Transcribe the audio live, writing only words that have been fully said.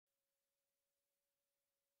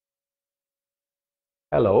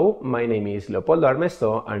Hello, my name is Leopoldo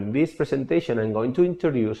Armesto, and in this presentation I'm going to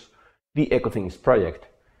introduce the EcoThings project.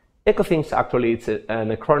 EcoThings actually is an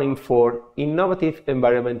acronym for Innovative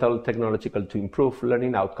Environmental Technological to Improve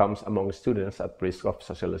Learning Outcomes Among Students at Risk of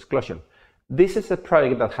Social Exclusion. This is a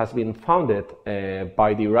project that has been founded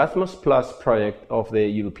by the ERASMUS Plus project of the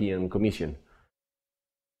European Commission.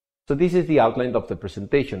 So this is the outline of the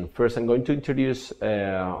presentation. First, I'm going to introduce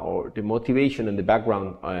the motivation and the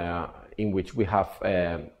background in which we have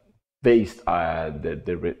based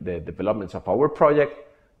the developments of our project.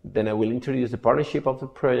 Then I will introduce the partnership of the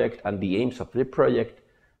project and the aims of the project,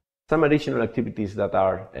 some additional activities that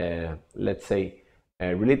are, let's say,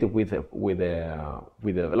 related with the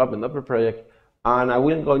development of the project, and I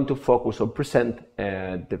will going to focus or present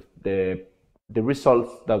the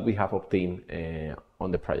results that we have obtained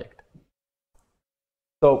on the project.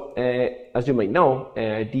 So, as you may know,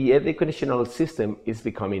 the educational system is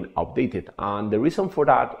becoming outdated, and the reason for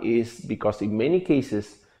that is because in many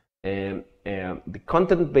cases the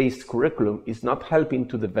content-based curriculum is not helping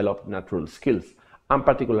to develop natural skills, and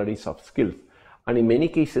particularly soft skills. And in many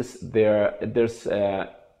cases, there's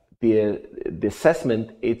the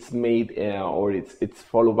assessment it's made or it's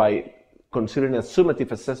followed by considering a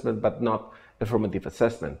summative assessment, but not a formative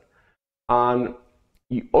assessment. And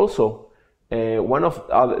you also one of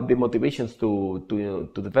the motivations to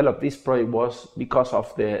develop this project was because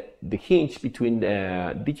of the hinge between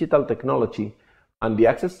digital technology and the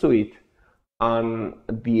access to it and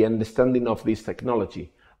the understanding of this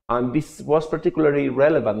technology. And this was particularly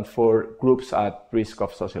relevant for groups at risk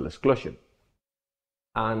of social exclusion.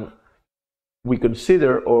 And we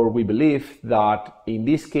consider, or we believe, that in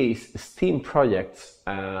this case, STEAM projects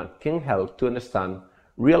can help to understand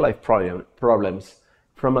real-life problems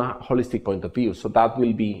from a holistic point of view. So that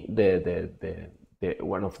will be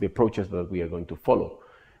one of the approaches that we are going to follow.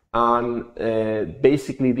 And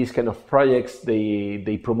basically, these kind of projects,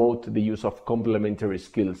 they promote the use of complementary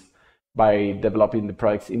skills by developing the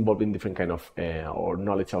projects involving different kind of or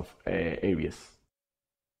knowledge of areas.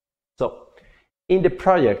 So in the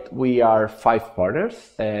project, we are 5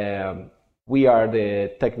 partners. We are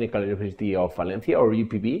the Technical University of Valencia, or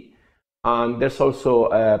UPV. And there's also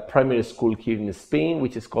a primary school here in Spain,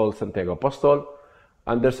 which is called Santiago Apostol.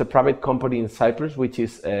 And there's a private company in Cyprus, which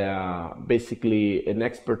is basically an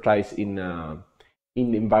expertise in the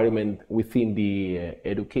environment within the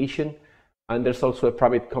education. And there's also a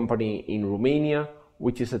private company in Romania,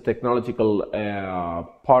 which is a technological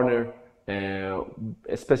partner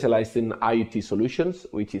specialized in IoT solutions,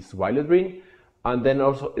 which is Wiledrin. And then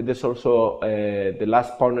also there's also the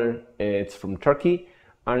last partner, it's from Turkey,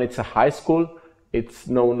 and it's a high school. It's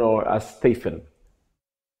known as Stephen.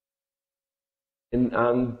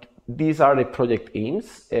 And these are the project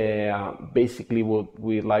aims. Basically, what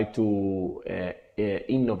we like to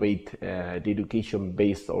innovate the education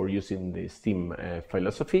based or using the STEAM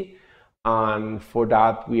philosophy. And for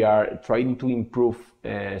that, we are trying to improve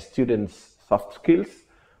students' soft skills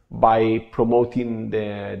by promoting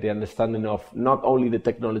the understanding of not only the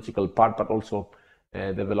technological part, but also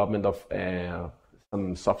development of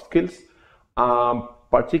some soft skills.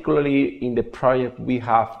 Particularly in the project, we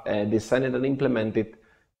have designed and implemented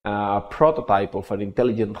a prototype of an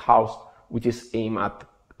intelligent house, which is aimed at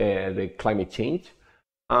the climate change.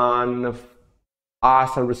 And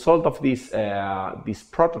as a result of this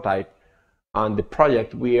prototype and the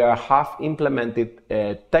project, we have implemented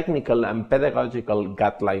technical and pedagogical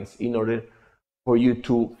guidelines in order for you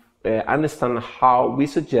to understand how we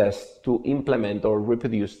suggest to implement or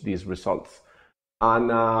reproduce these results.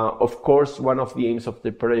 And of course, one of the aims of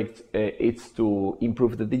the project is to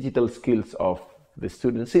improve the digital skills of the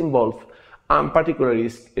students involved, and particularly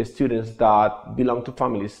students that belong to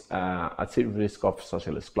families at serious risk of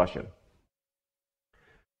social exclusion.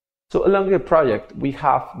 So along the project, we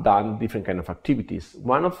have done different kind of activities.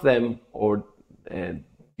 One of them, or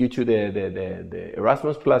due to the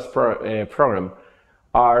Erasmus Plus program,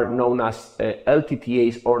 are known as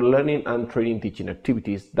LTTAs, or Learning and Training Teaching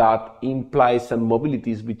Activities, that imply some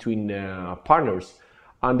mobilities between partners.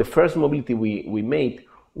 And the first mobility we made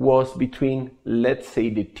was between, let's say,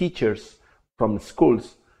 the teachers from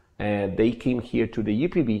schools. They came here to the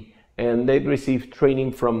UPV and they received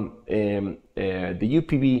training from the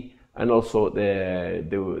UPV and also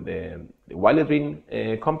the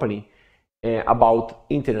Wiledrin company about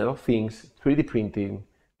Internet of Things, 3D printing,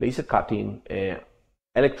 laser cutting,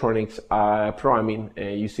 electronics, programming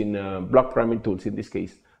using block programming tools in this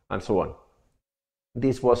case, and so on.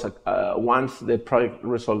 This was once the project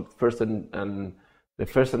result, the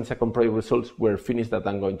first and second project results were finished, that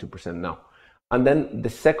I'm going to present now. And then the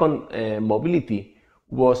second mobility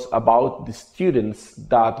was about the students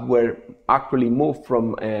that were actually moved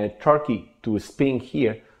from Turkey to Spain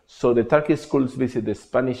here. So the Turkish schools visit the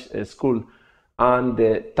Spanish school, and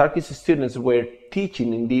the Turkish students were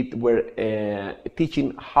teaching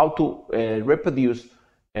how to reproduce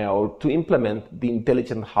or to implement the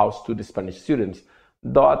intelligent house to the Spanish students.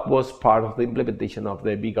 That was part of the implementation of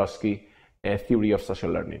the Vygotsky theory of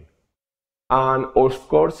social learning. And of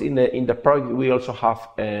course, in the project, we also have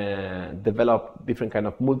developed different kind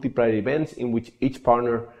of multiplayer events in which each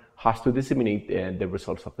partner has to disseminate the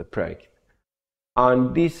results of the project.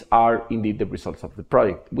 And these are indeed the results of the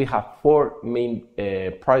project. We have 4 main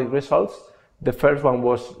project results. The first one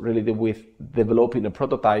was related with developing a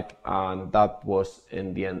prototype, and that was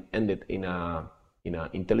in the end ended in an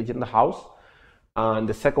intelligent house. And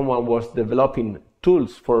the second one was developing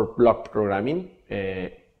tools for block programming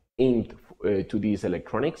aimed to these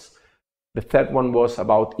electronics. The third one was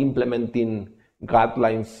about implementing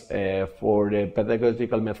guidelines for the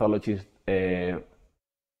pedagogical methodologies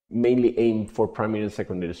mainly aimed for primary and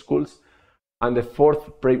secondary schools. And the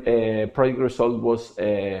fourth project result was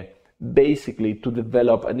basically to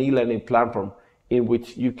develop an e-learning platform in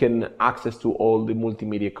which you can access to all the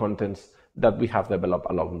multimedia contents that we have developed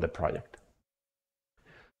along the project.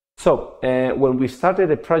 So when we started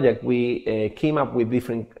the project, we came up with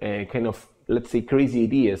different kind of, let's say, crazy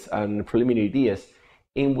ideas and preliminary ideas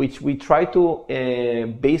in which we try to,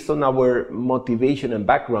 based on our motivation and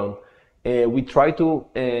background, we try to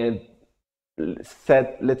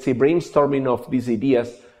set, let's say, brainstorming of these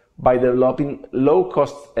ideas by developing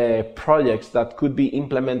low-cost projects that could be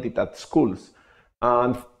implemented at schools.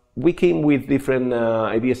 And we came with different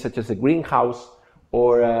ideas such as a greenhouse,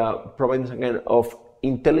 or providing some kind of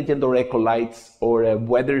intelligent or eco lights, or a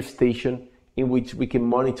weather station in which we can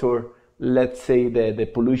monitor, let's say, the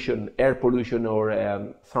pollution, air pollution, or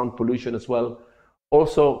sound pollution as well.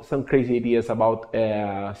 Also, some crazy ideas about,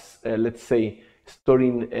 let's say,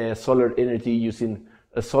 storing solar energy using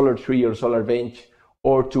a solar tree or solar bench,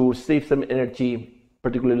 or to save some energy,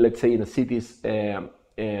 particularly, let's say, in the cities,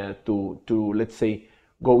 to let's say,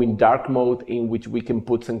 go in dark mode, in which we can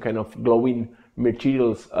put some kind of glowing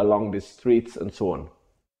materials along the streets and so on.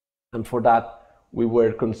 And for that, we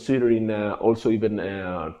were considering also even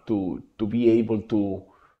to be able to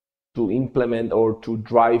implement or to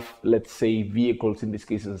drive, let's say, vehicles, in this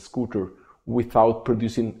case a scooter, without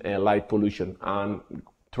producing light pollution, and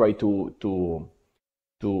try to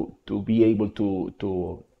be able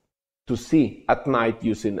to see at night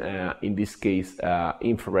using, in this case,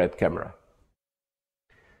 infrared camera.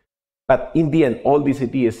 But in the end, all these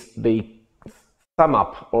ideas, they sum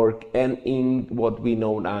up or end in what we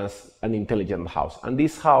know as an intelligent house. And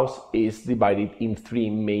this house is divided in 3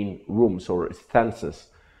 main rooms or stanzas.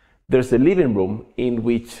 There's the living room, in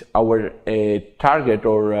which our target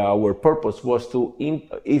or our purpose was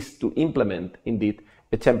is to implement indeed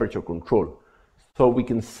a temperature control. So we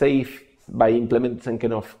can save, by implementing some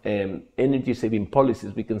kind of energy saving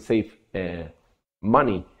policies, we can save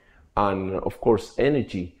money and of course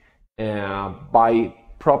energy by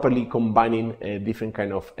properly combining different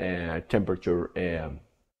kind of temperature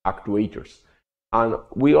actuators. And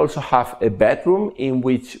we also have a bedroom in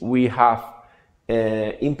which we have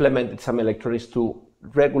implemented some electronics to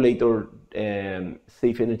regulate or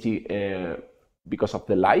save energy because of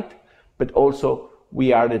the light, but also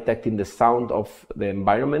we are detecting the sound of the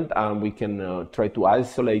environment, and we can try to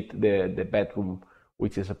isolate the bedroom,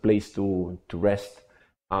 which is a place to rest.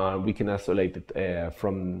 We can isolate it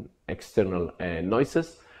from external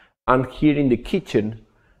noises. And here in the kitchen,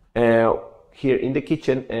 we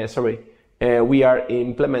are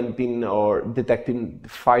implementing or detecting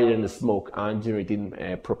fire and smoke and generating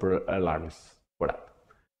proper alarms for that.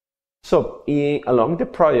 So along the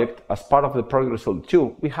project, as part of the project result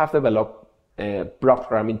 2, we have developed block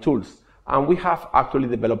programming tools, and we have actually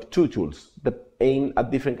developed 2 tools that aim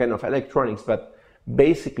at different kind of electronics, but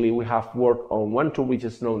basically we have worked on one tool which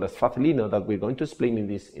is known as Facilino, that we're going to explain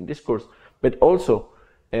in this course, but also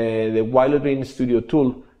the Wireless Brain Studio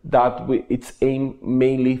tool that it's aimed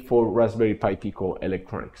mainly for Raspberry Pi Pico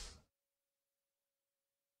electronics.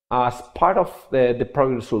 As part of the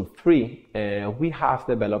project result 3, we have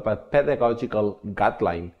developed a pedagogical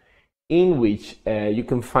guideline in which you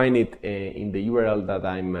can find it in the URL that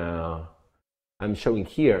I'm showing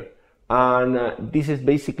here. And this is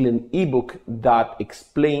basically an ebook that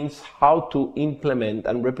explains how to implement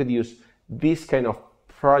and reproduce this kind of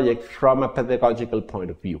project from a pedagogical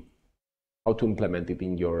point of view. How to implement it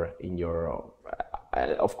in your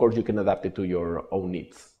of course you can adapt it to your own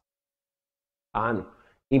needs. And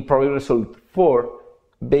in project result 4,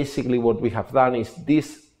 basically what we have done is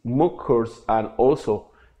this MOOC course and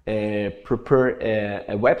also prepare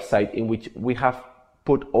a website in which we have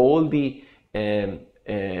put all the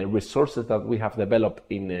resources that we have developed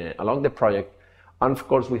in along the project. And of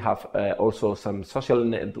course, we have also some social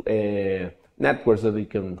networks that you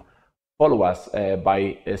can follow us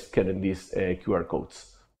by scanning these QR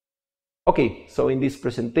codes. Okay, so in this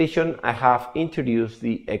presentation, I have introduced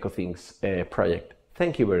the EcoThings project.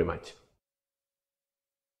 Thank you very much.